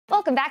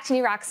Welcome back to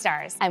New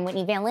Rockstars. I'm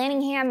Whitney Van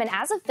Laningham, and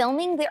as of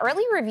filming, the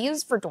early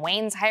reviews for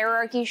Dwayne's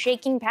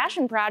hierarchy-shaking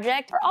passion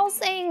project are all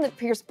saying that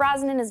Pierce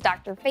Brosnan as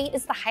Dr. Fate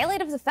is the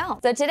highlight of the film.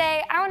 So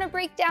today, I want to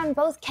break down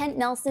both Kent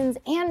Nelson's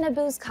and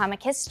Nabu's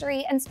comic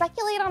history and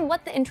speculate on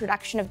what the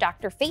introduction of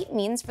Dr. Fate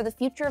means for the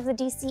future of the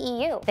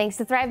DCEU. Thanks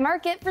to Thrive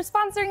Market for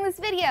sponsoring this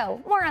video.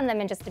 More on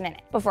them in just a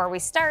minute. Before we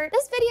start,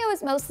 this video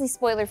is mostly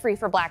spoiler-free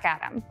for Black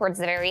Adam. Towards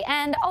the very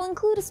end, I'll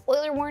include a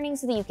spoiler warning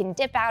so that you can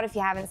dip out if you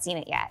haven't seen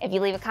it yet. If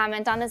you leave a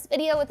comment on this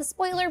video with a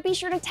spoiler, be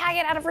sure to tag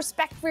it out of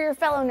respect for your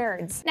fellow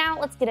nerds. Now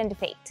let's get into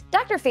Fate.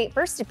 Dr. Fate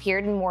first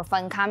appeared in More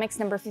Fun Comics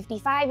number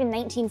 55 in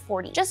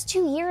 1940, just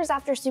 2 years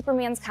after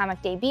Superman's comic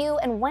debut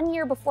and 1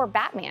 year before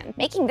Batman,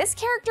 making this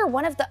character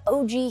one of the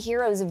OG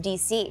heroes of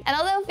DC. And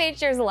although Fate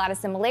shares a lot of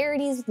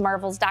similarities with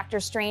Marvel's Doctor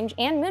Strange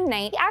and Moon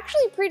Knight, he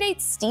actually predates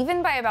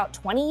Steven by about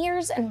 20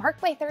 years and Mark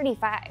by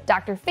 35.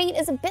 Dr. Fate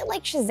is a bit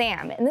like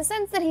Shazam in the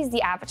sense that he's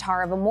the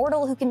avatar of a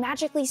mortal who can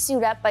magically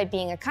suit up by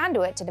being a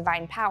conduit to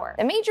divine power.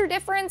 The major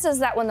difference is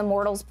that when the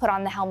mortals put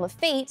on the helm of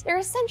fate, they're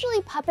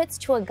essentially puppets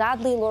to a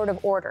godly lord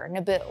of order,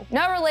 Nabu.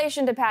 No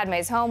relation to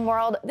Padme's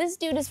homeworld, this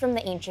dude is from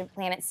the ancient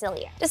planet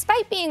Cilia.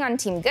 Despite being on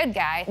Team Good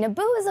Guy,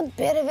 Nabu is a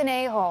bit of an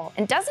a-hole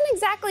and doesn't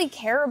exactly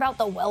care about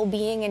the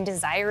well-being and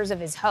desires of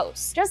his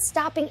hosts, just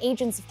stopping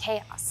agents of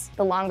chaos.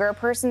 The longer a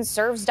person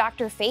serves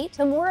Dr. Fate,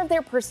 the more of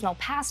their personal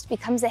past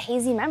becomes a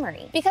hazy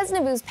memory. Because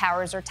Nabu's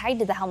powers are tied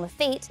to the helm of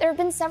fate, there have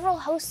been several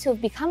hosts who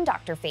have become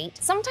Dr. Fate,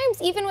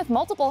 sometimes even with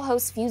multiple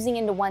hosts fusing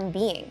into one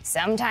being.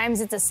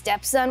 Sometimes it's a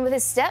stepson with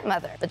his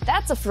stepmother, but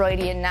that's a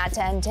Freudian knot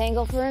to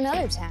untangle for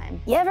another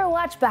time. You ever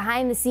watch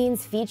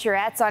behind-the-scenes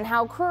featurettes on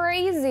how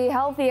crazy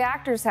healthy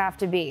actors have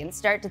to be and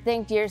start to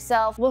think to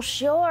yourself, well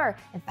sure,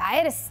 if I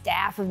had a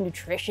staff of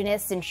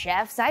nutritionists and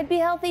chefs, I'd be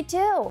healthy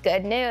too.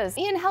 Good news,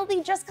 being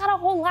healthy just got a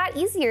whole lot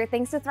easier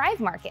thanks to Thrive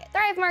Market.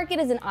 Thrive Market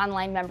is an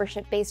online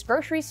membership-based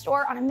grocery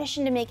store on a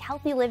mission to make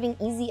healthy living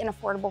easy and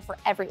affordable for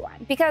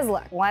everyone. Because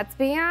look, let's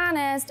be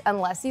honest,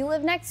 unless you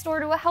live next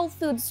door to a health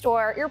food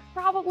store, you're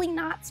probably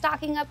not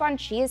stocking up on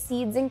chia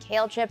seeds and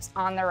kale chips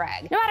on the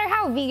reg, no matter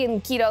how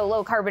vegan, keto,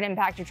 low carbon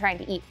impact you're trying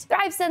to eat.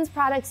 Thrive sends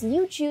products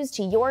you choose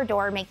to your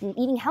door, making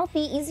eating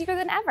healthy easier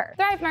than ever.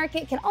 Thrive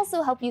Market can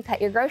also help you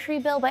cut your grocery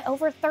bill by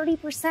over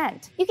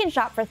 30%. You can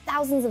shop for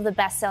thousands of the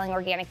best-selling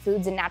organic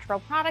foods and natural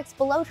products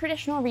below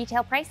traditional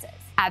retail prices.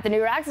 At the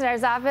New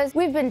Rockstars office,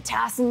 we've been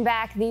tossing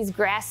back these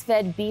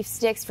grass-fed beef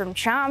sticks from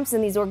Chomps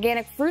and these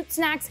organic fruit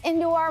snacks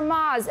into our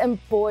maws, and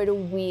boy do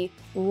we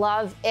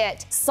love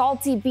it.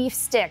 Salty beef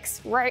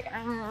sticks, right?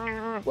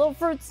 Little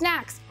fruit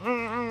snacks.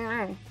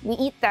 We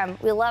eat them,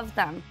 we love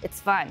them, it's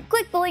fun.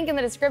 Click the link in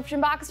the description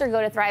box or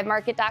go to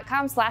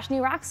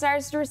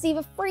thrivemarket.com/newrockstars to receive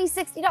a free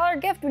 $60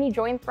 gift when you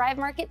join Thrive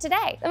Market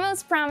today. The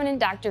most prominent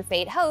Dr.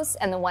 Fate host,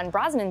 and the one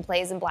Brosnan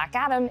plays in Black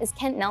Adam, is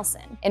Kent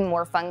Nelson. In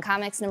More Fun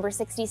Comics number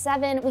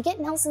 67, we get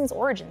Nelson's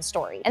origin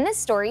story. In this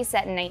story,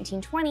 set in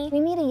 1920, we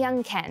meet a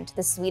young Kent,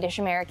 the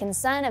Swedish-American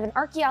son of an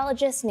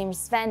archaeologist named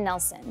Sven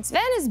Nelson.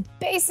 Sven is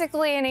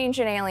basically an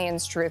ancient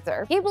aliens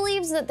truther. He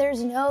believes that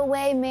there's no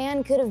way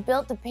man could have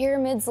built the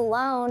pyramids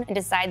alone and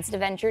decides to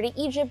venture to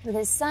Egypt with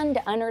his son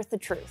to unearth the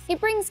truth. He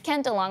brings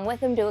Kent along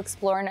with him to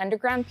explore an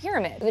underground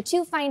pyramid. The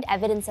two find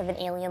evidence of an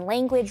alien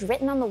language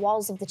written on the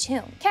walls of the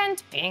tomb.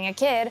 Kent, being a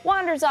kid,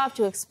 wanders off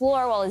to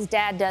explore while his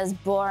dad does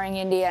boring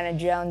Indiana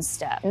Jones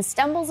stuff and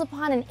stumbles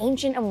upon an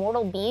ancient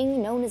immortal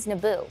being known as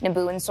Nabu.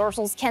 Nabu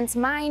ensorcels Kent's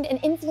mind and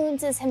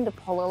influences him to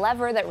pull a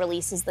lever that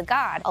releases the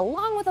god,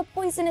 along with a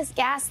poisonous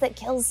gas that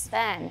kills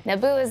Sven.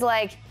 Nabu is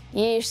like,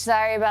 yeesh,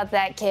 sorry about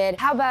that, kid.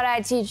 How about I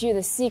teach you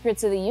the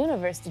secrets of the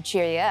universe to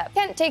cheer you up?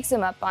 Kent takes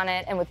him up on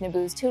it, and with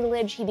Nabu's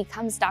tutelage, he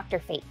becomes Dr.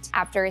 Fate.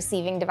 After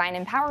receiving divine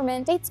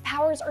empowerment, Fate's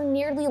powers are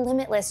nearly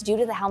limitless due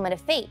to the Helmet of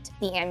Fate,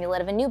 the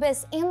Amulet of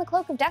Anubis, and the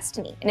Cloak of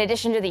Destiny. In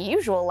addition to the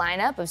usual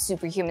lineup of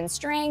superhuman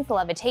strength,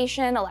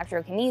 levitation,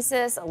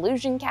 electrokinesis,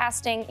 illusion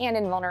casting, and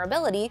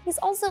invulnerability, he's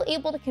also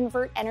able to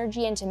convert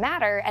energy into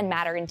matter and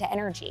matter into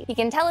energy. He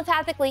can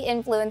telepathically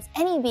influence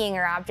any being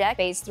or object,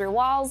 phase through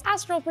walls,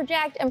 astral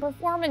project, and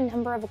perform a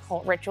number of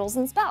occult rituals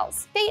and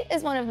spells. Fate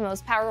is one of the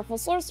most powerful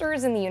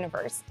sorcerers in the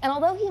universe, and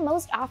although he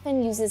most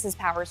often uses his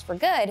powers for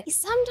good, he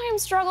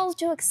sometimes struggles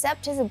to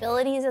accept his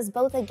abilities as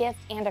both a gift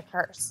and a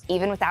curse.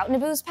 Even without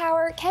Nabu's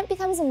power, Kent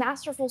becomes a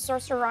masterful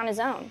sorcerer on his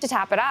own. To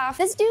top it off,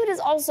 this dude is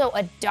also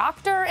a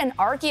doctor, an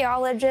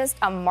archaeologist,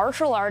 a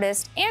martial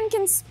artist, and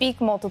can speak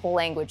multiple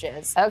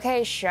languages.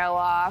 Okay, show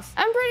off.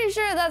 I'm pretty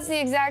sure that's the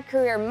exact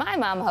career my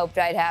mom hoped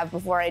I'd have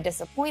before I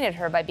disappointed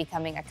her by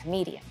becoming a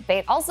comedian.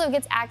 Fate also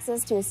gets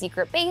access to a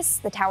secret base,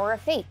 the Tower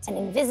of Fate, an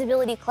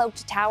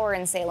invisibility-cloaked tower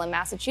in Salem,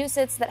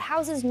 Massachusetts that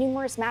houses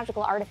numerous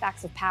magical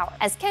artifacts of power.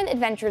 As Kent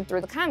adventured through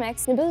the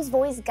comics, Nabu's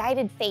voice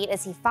guided Fate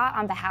as he fought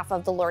on behalf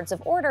of the Lords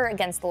of Order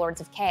against the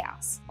Lords of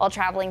Chaos. While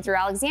traveling through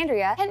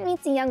Alexandria, Kent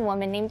meets a young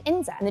woman named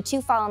Inza, and the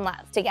two fall in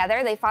love.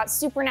 Together, they fought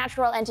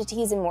supernatural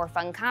entities in More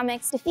Fun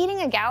Comics,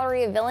 defeating a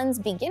gallery of villains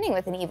beginning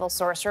with an evil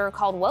sorcerer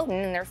called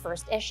Wotan in their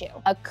first issue.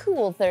 A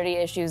cool 30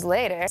 issues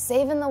later,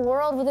 saving the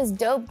world with his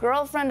dope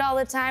girlfriend all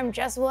the time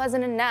just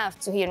wasn't enough,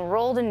 so he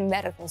enrolled enrolled in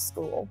medical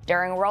school.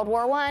 During World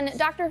War I,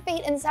 Dr.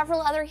 Fate and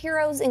several other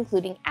heroes,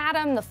 including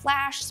Atom, the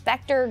Flash,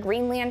 Spectre,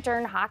 Green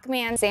Lantern,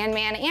 Hawkman,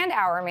 Sandman, and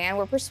Hourman,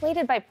 were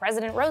persuaded by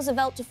President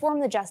Roosevelt to form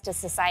the Justice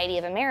Society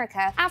of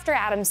America after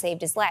Atom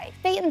saved his life.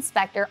 Fate and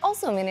Spectre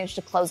also managed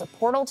to close a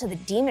portal to the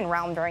demon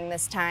realm during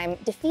this time,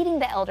 defeating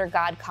the elder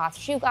god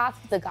Koth-Shugoth,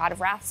 the god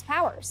of Wrath's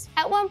powers.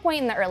 At one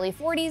point in the early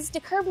 40s, to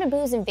curb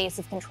Nabu's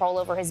invasive control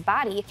over his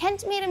body,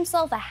 Kent made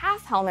himself a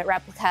half-helmet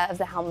replica of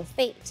the Helm of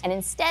Fate, and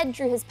instead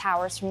drew his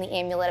powers from the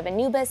Amulet of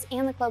Anubis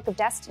and the Cloak of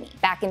Destiny.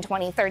 Back in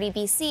 2030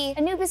 BC,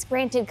 Anubis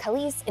granted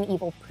Khalis, an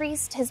evil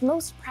priest, his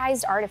most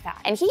prized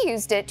artifact, and he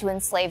used it to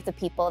enslave the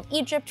people of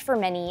Egypt for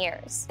many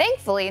years.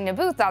 Thankfully,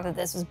 Nabu thought that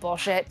this was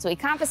bullshit, so he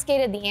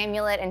confiscated the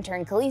amulet and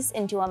turned Khalis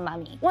into a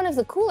mummy. One of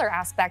the cooler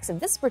aspects of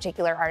this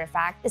particular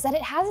artifact is that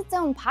it has its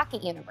own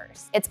pocket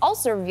universe. It's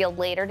also revealed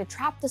later to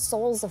trap the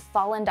souls of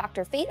fallen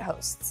Dr. Fate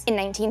hosts. In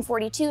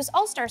 1942's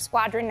All-Star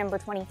Squadron number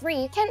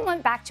 23, Kent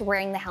went back to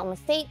wearing the Helm of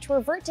Fate to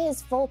revert to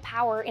his full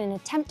power in an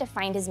attempt to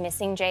find his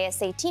missing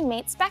JSA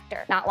teammate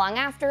Spectre. Not long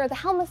after, the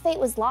Helm of Fate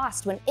was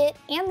lost when it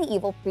and the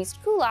evil priest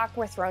Kulak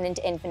were thrown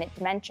into infinite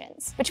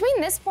dimensions.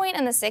 Between this point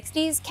and the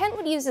 60s, Kent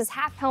would use his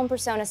half-helm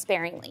persona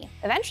sparingly,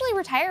 eventually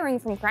retiring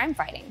from crime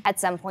fighting. At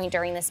some point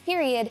during this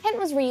period, Kent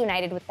was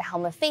reunited with the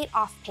Helm of Fate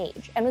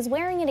off-page, and was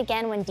wearing it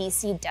again when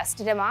DC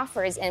dusted him off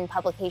for his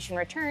in-publication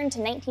return to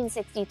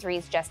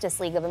 1963's Justice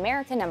League of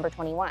America number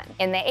 21.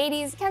 In the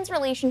 80s, Kent's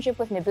relationship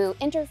with Nabu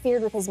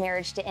interfered with his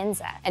marriage to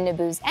Inza, and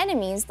Nabu's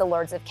enemies, the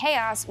Lords of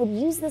Chaos, would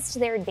use this to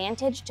their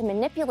advantage to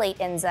manipulate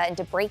Inza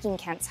into breaking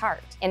Kent's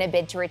heart. In a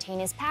bid to retain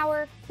his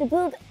power,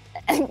 Nabu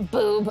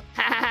Boob.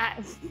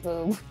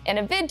 Boob. In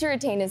a bid to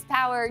retain his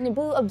power,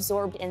 Nabu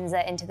absorbed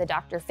Inza into the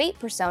Dr. Fate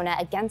persona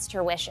against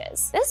her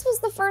wishes. This was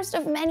the first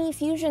of many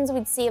fusions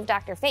we'd see of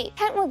Dr. Fate.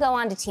 Kent would go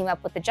on to team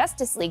up with the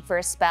Justice League for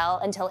a spell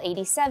until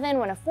 '87,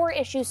 when a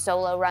 4-issue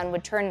solo run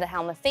would turn the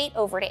Helm of Fate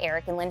over to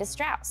Erik and Linda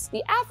Strauss,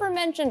 the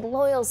aforementioned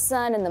loyal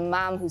son and the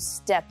mom who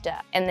stepped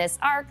up. In this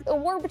arc, the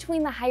war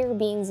between the higher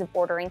beings of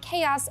order and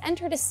chaos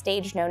entered a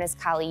stage known as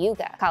Kali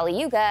Yuga. Kali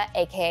Yuga,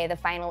 aka the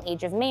final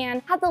age of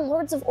man, had the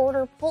Lords of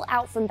Order pull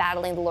out from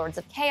battling the Lords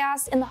of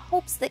Chaos in the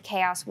hopes that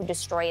chaos would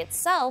destroy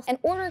itself and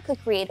order could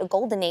create a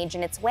golden age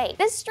in its wake.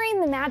 This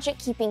strained the magic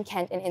keeping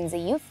Kent and Inza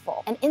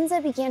youthful, and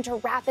Inza began to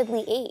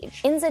rapidly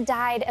age. Inza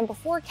died, and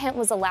before Kent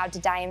was allowed to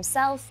die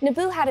himself,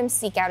 Nabu had him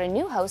seek out a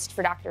new host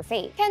for Dr.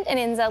 Fate. Kent and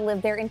Inza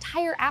lived their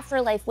entire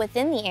afterlife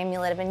within the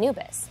Amulet of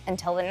Anubis,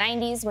 until the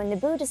 90s when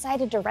Nabu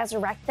decided to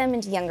resurrect them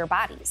into younger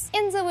bodies.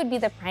 Inza would be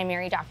the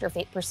primary Dr.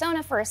 Fate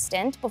persona for a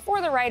stint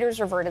before the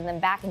writers reverted them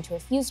back into a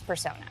fused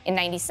persona. In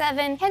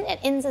 '97, Kent and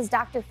Inza's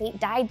Dr. Fate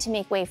died to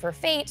make way for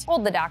Fate,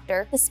 Hold the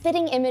Doctor, the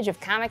spitting image of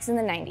comics in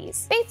the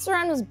 90s. Fate's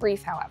run was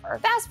brief, however.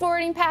 Fast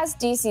forwarding past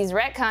DC's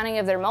retconning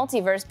of their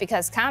multiverse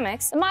because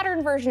comics, the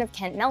modern version of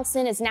Kent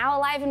Nelson is now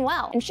alive and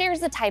well, and shares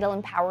the title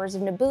and powers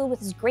of Nabu with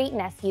his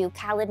great-nephew,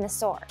 Khalid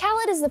Nassor.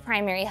 Khalid is the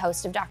primary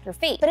host of Dr.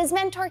 Fate, but his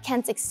mentor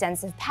Kent's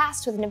extensive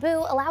past with Nabu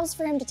allows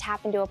for him to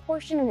tap into a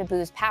portion of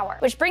Nabu's power.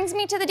 Which brings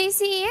me to the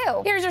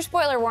DCEU. Here's your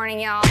spoiler warning,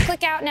 y'all.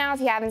 Click out now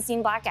if you haven't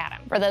seen Black Adam.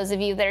 For those of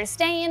you that are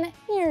staying,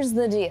 here's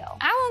the deal.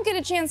 I won't get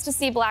a chance to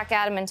see Black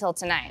Adam until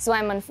tonight, so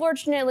I'm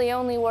unfortunately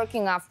only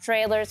working off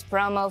trailers,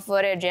 promo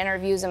footage,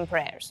 interviews, and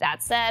prayers.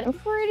 That said, I'm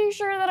pretty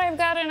sure that I've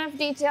got enough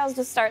details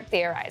to start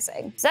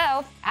theorizing.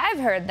 So, I've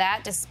heard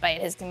that,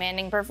 despite his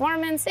commanding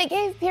performance, they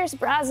gave Pierce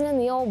Brosnan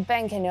the old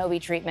Ben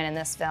Kenobi treatment in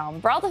this film.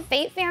 For all the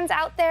Fate fans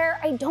out there,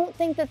 I don't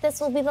think that this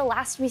will be the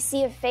last we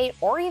see of Fate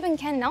or even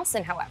Ken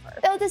Nelson, however.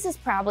 Though this is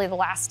probably the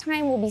last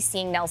time we'll be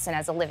seeing Nelson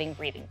as a living,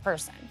 breathing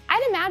person.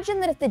 I'd imagine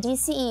that if the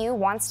DCEU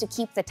wants to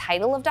keep the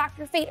title of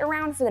Dr. Fate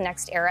around for the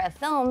next era of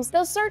films,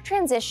 they'll start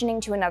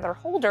transitioning to another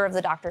holder of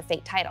the Dr.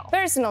 Fate title.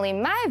 Personally,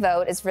 my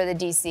vote is for the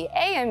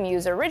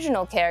DCAMU's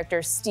original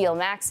character, Steel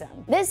Maxim.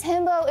 This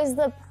himbo is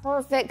the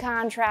perfect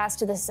contrast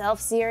to the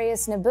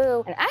self-serious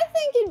Nabu, and I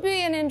think it'd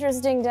be an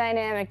interesting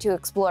dynamic to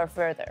explore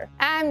further.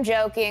 I'm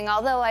joking,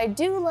 although I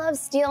do love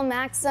Steel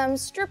Maxim,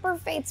 stripper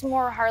Fate's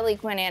more Harley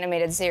Quinn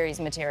animated series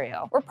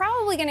material. We're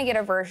probably gonna get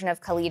a version of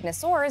Khalid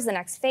Nassor as the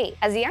next Fate.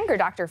 As a younger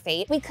Dr.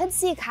 Fate, we could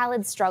see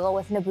Khalid struggle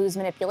with Nabu's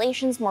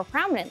manipulations more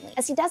prominently,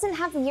 as he doesn't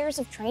have the years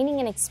of training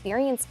and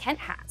experience Kent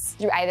has.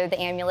 Through either the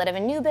Amulet of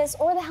Anubis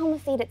or the Helm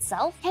of Fate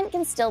itself, Kent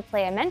can still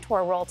play a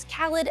mentor role to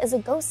Khalid as a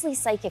ghostly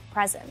psychic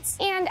presence.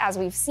 And as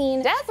we've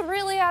seen, death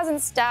really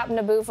hasn't stopped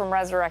Nabu from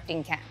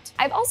resurrecting Kent.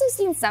 I've also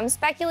seen some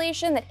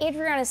speculation that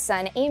Adriana's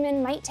son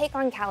Eamon might take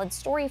on Khalid's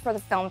story for the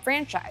film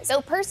franchise.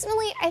 Though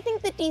personally, I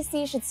think that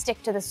DC should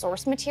stick to the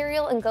source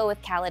material and go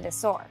with Khalid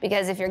Nassor.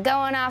 Because if you're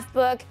going off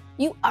book,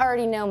 you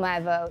already know my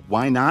vote.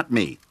 Why not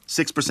me?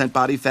 6%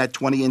 body fat,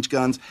 20-inch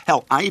guns.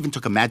 Hell, I even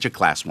took a magic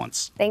class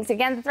once. Thanks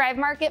again to Thrive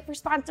Market for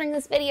sponsoring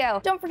this video.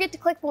 Don't forget to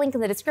click the link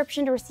in the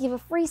description to receive a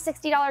free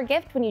 $60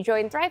 gift when you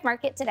join Thrive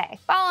Market today.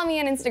 Follow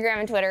me on Instagram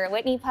and Twitter at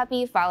Whitney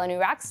Puppy, follow New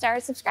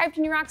Rockstars, subscribe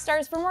to New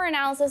Rockstars for more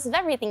analysis of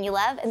everything you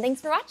love, and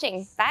thanks for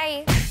watching.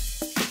 Bye!